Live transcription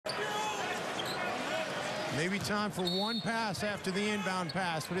Maybe time for one pass after the inbound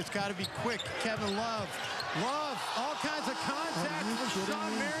pass, but it's got to be quick. Kevin Love. Love, all kinds of contact for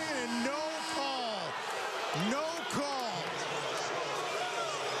Shawn Marion, and no call. No call.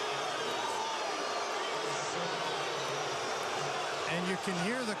 And you can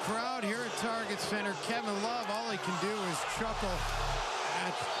hear the crowd here at Target Center. Kevin Love, all he can do is chuckle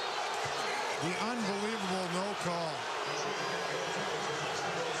at the unbelievable no call.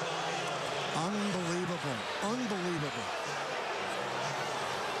 Unbelievable. Unbelievable.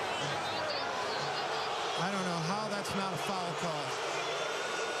 I don't know how that's not a foul call.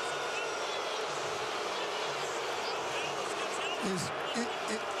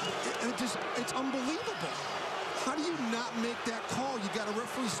 It's unbelievable. How do you not make that call? You got a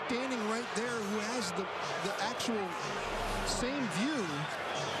referee standing right there who has the actual same view.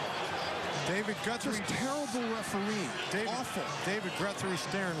 David Guthrie. Just terrible referee. Awful. David Guthrie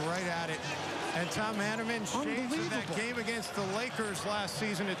staring right at it. And Tom Hanneman, shades of that game against the Lakers last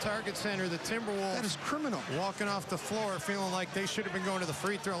season at Target Center, the Timberwolves. That is criminal. Walking off the floor feeling like they should have been going to the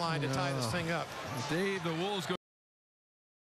free throw line to tie this thing up. Dave, the Wolves go